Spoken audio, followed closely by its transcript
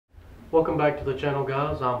Welcome back to the channel,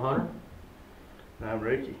 guys. I'm Hunter. I'm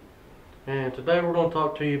Ricky. And today we're going to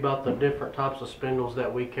talk to you about the different types of spindles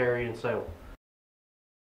that we carry and sell.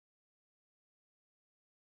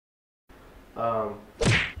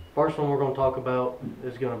 First one we're going to talk about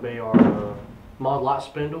is going to be our Mod Light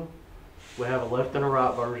spindle. We have a left and a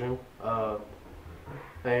right version.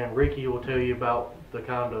 And Ricky will tell you about the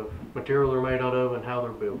kind of material they're made out of and how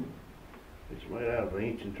they're built. It's made out of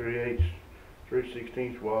 1 3/8,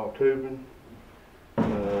 3/16 wall tubing.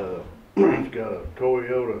 It's got a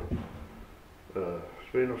Toyota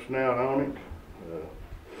spindle snout on it.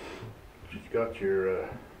 It's got your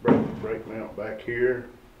brake mount back here.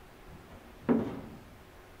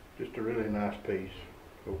 Just a really nice piece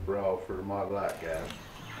overall for the Mod Light guys.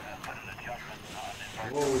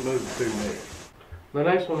 What are we moving to next? The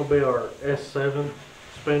next one will be our S7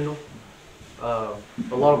 spindle. A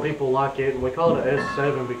lot of people like it, and we call it an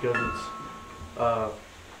S7 because it's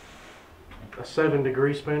a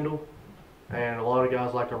 7-degree spindle, and a lot of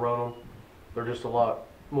guys like to run them. They're just a lot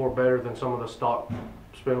more better than some of the stock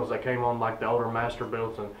spindles that came on like the older master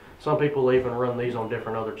builds, and some people even run these on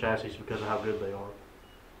different other chassis because of how good they are.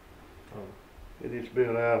 It is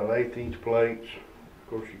built out of 1/8" plates. Of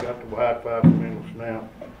course, you got the wide 5 spindle snout.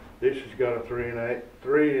 This has got a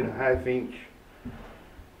 3.5 inch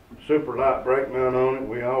super light brake mount on it.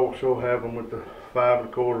 We also have them with the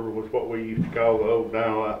 5 1/4 with what we used to call the old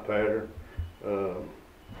downlight pattern.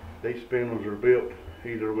 These spindles are built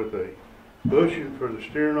either with a bushing for the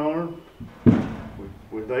steering arm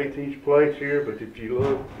with 1/8 inch plates here, but if you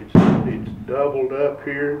look, it's doubled up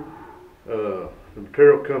here. The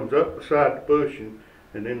material comes up beside the bushing,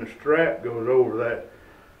 and then the strap goes over that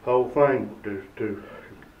whole thing to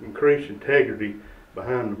increase integrity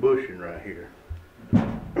behind the bushing right here.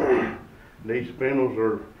 These spindles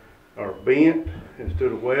are bent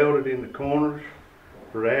instead of welded in the corners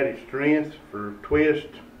for added strength, for twist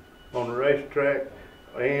on the racetrack,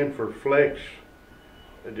 and for flex,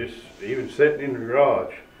 just even sitting in the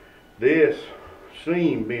garage. This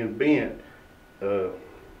seam being bent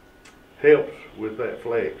helps with that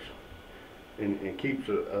flex and keeps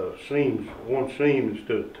one seam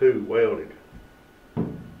instead of 2 welded.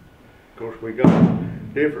 Of course, we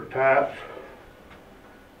got different types.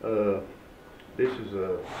 This is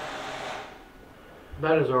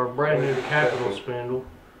That is our brand new Capital spindle.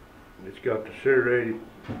 It's got the serrated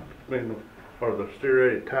spindle, or the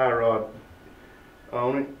serrated tie rod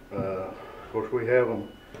on it. Of course, we have them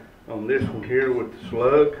on this one here with the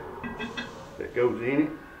slug that goes in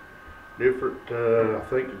it. Different, I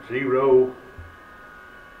think it's 0,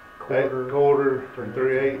 quarter,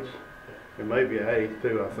 3/8, and maybe an 1/8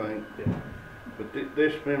 too, I think. Yeah. But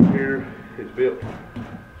this spindle here is built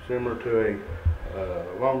similar to a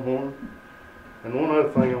Longhorn. And one other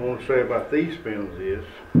thing I want to say about these spindles is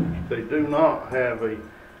they do not have a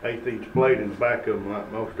 1/8 inch plate in the back of them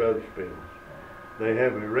like most other spindles. They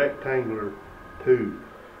have a rectangular tube,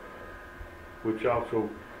 which also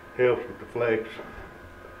helps with the flex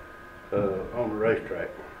on the racetrack.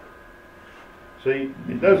 See,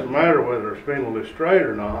 it doesn't matter whether a spindle is straight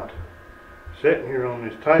or not. Sitting here on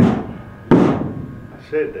this table, I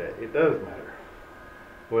said that, it does matter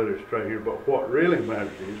whether it's straight here, but what really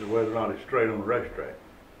matters is whether or not it's straight on the racetrack.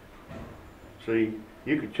 See,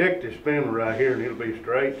 you could check this spindle right here and it'll be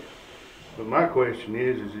straight, but my question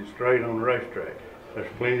is it straight on the racetrack? There's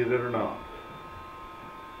plenty that are not.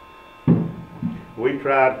 We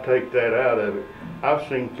tried to take that out of it. I've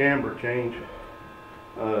seen camber change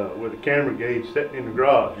with a camera gauge sitting in the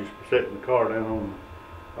garage, just setting the car down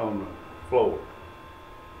on the floor.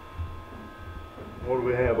 What do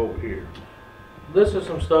we have over here? This is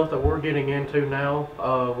some stuff that we're getting into now.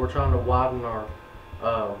 We're trying to widen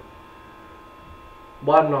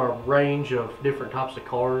our range of different types of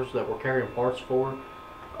cars that we're carrying parts for.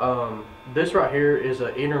 This right here is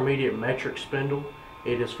an intermediate metric spindle.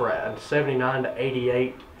 It is for a 79 to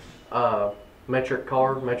 88 metric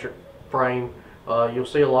car, metric frame. You'll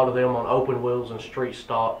see a lot of them on open wheels and street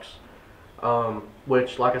stocks,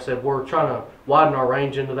 which, like I said, we're trying to widen our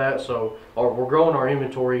range into that, so we're growing our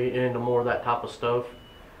inventory into more of that type of stuff.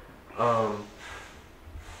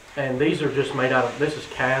 And these are just made out of, this is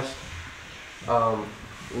cast, and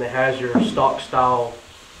it has your stock style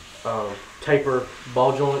taper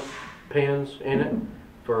ball joint pins in it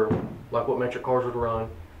for like what metric cars would run.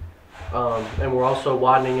 And we're also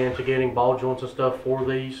widening into getting ball joints and stuff for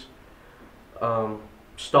these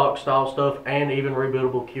stock style stuff, and even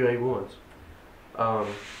rebuildable QA1s.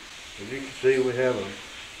 As you can see, we have a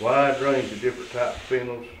wide range of different types of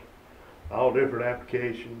spindles, all different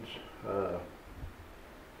applications.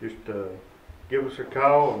 Just give us a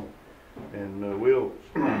call and we'll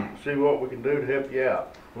see what we can do to help you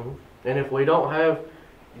out. And if we don't have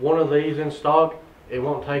one of these in stock, it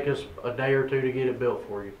won't take us a day or two to get it built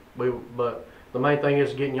for you. But the main thing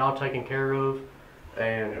is getting y'all taken care of,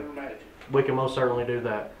 and we can most certainly do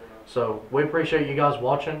that. So we appreciate you guys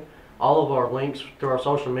watching. All of our links to our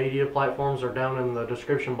social media platforms are down in the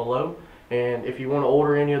description below. And if you want to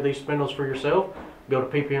order any of these spindles for yourself, go to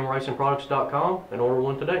ppmracingproducts.com and order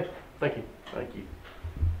one today. Thank you. Thank you.